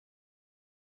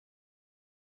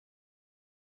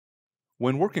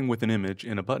When working with an image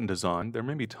in a button design, there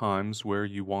may be times where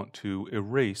you want to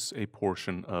erase a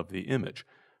portion of the image.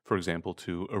 For example,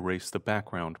 to erase the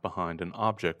background behind an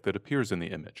object that appears in the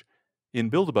image. In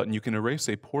Build a Button, you can erase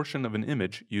a portion of an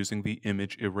image using the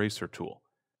Image Eraser tool.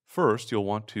 First, you'll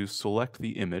want to select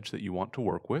the image that you want to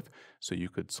work with, so you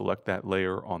could select that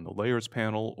layer on the Layers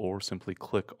panel or simply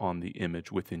click on the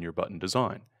image within your button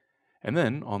design. And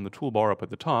then, on the toolbar up at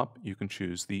the top, you can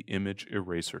choose the Image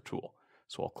Eraser tool.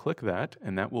 So I'll click that,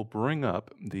 and that will bring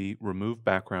up the Remove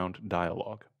Background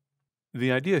dialog. The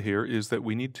idea here is that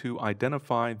we need to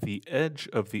identify the edge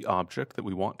of the object that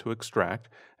we want to extract,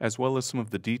 as well as some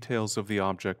of the details of the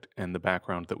object and the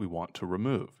background that we want to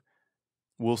remove.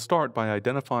 We'll start by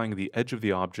identifying the edge of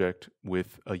the object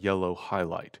with a yellow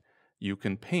highlight. You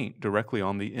can paint directly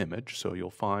on the image, so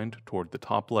you'll find toward the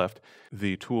top left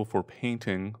the tool for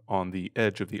painting on the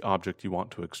edge of the object you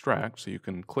want to extract. So you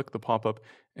can click the pop-up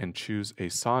and choose a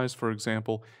size, for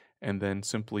example, and then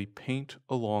simply paint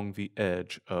along the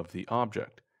edge of the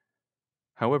object.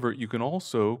 However, you can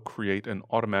also create an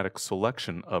automatic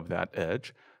selection of that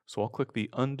edge. So I'll click the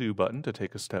Undo button to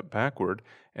take a step backward,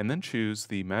 and then choose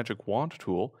the Magic Wand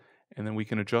tool, and then we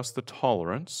can adjust the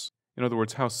tolerance. In other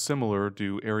words, how similar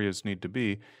do areas need to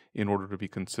be in order to be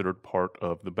considered part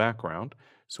of the background?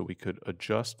 So we could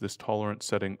adjust this tolerance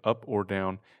setting up or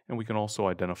down, and we can also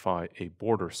identify a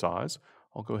border size.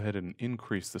 I'll go ahead and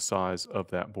increase the size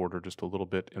of that border just a little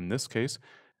bit in this case.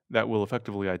 That will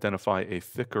effectively identify a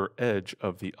thicker edge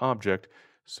of the object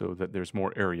so that there's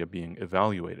more area being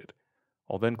evaluated.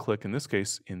 I'll then click, in this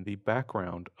case, in the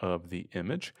background of the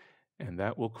image, and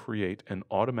that will create an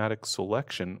automatic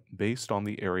selection based on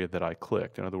the area that I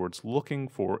clicked. In other words, looking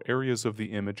for areas of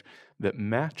the image that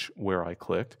match where I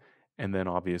clicked, and then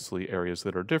obviously areas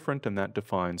that are different, and that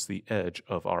defines the edge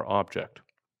of our object.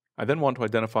 I then want to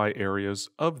identify areas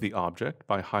of the object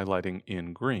by highlighting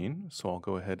in green, so I'll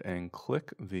go ahead and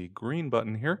click the green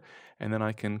button here, and then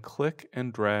I can click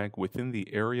and drag within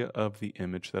the area of the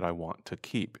image that I want to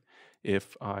keep.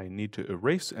 If I need to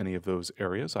erase any of those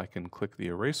areas, I can click the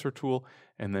Eraser tool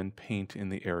and then paint in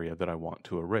the area that I want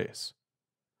to erase.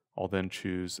 I'll then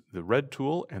choose the Red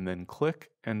tool and then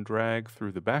click and drag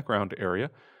through the background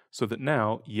area so that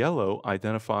now yellow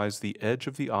identifies the edge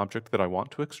of the object that I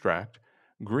want to extract,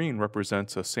 green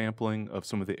represents a sampling of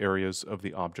some of the areas of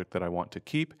the object that I want to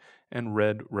keep, and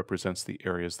red represents the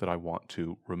areas that I want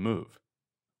to remove.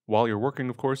 While you're working,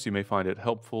 of course, you may find it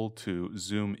helpful to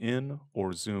zoom in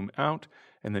or zoom out,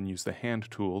 and then use the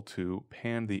hand tool to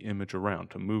pan the image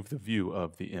around to move the view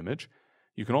of the image.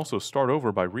 You can also start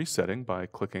over by resetting by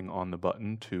clicking on the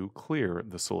button to clear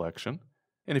the selection.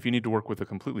 And if you need to work with a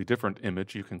completely different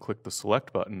image, you can click the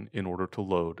Select button in order to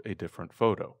load a different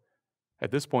photo.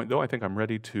 At this point, though, I think I'm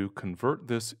ready to convert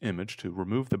this image to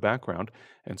remove the background,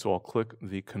 and so I'll click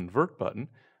the Convert button.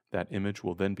 That image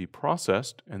will then be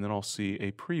processed, and then I'll see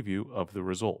a preview of the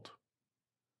result.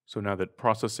 So now that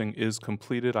processing is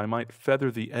completed, I might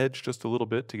feather the edge just a little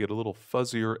bit to get a little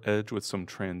fuzzier edge with some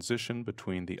transition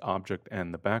between the object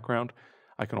and the background.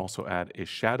 I can also add a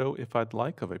shadow if I'd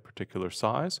like of a particular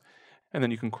size. And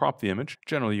then you can crop the image.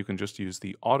 Generally, you can just use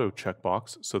the Auto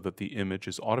checkbox so that the image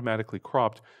is automatically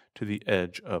cropped to the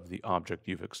edge of the object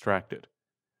you've extracted.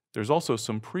 There's also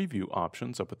some preview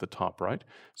options up at the top right,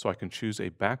 so I can choose a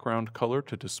background color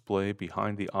to display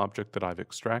behind the object that I've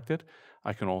extracted.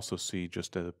 I can also see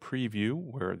just a preview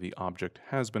where the object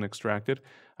has been extracted.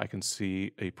 I can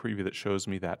see a preview that shows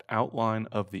me that outline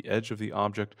of the edge of the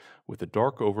object with a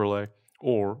dark overlay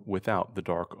or without the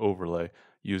dark overlay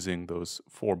using those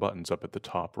 4 buttons up at the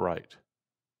top right.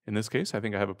 In this case, I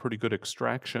think I have a pretty good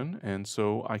extraction, and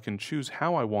so I can choose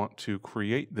how I want to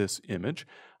create this image.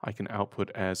 I can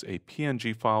output as a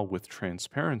PNG file with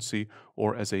transparency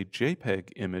or as a JPEG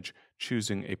image,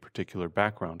 choosing a particular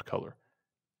background color.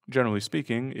 Generally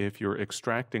speaking, if you're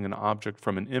extracting an object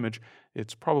from an image,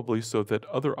 it's probably so that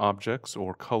other objects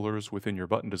or colors within your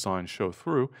button design show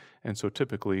through, and so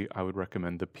typically I would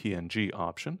recommend the PNG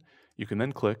option. You can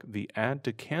then click the Add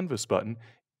to Canvas button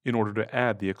in order to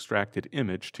add the extracted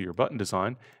image to your button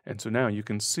design, and so now you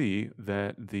can see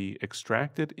that the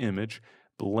extracted image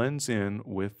blends in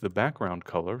with the background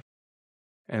color.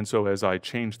 And so as I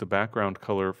change the background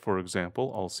color, for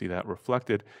example, I'll see that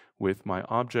reflected with my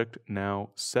object now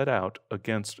set out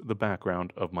against the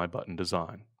background of my button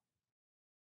design.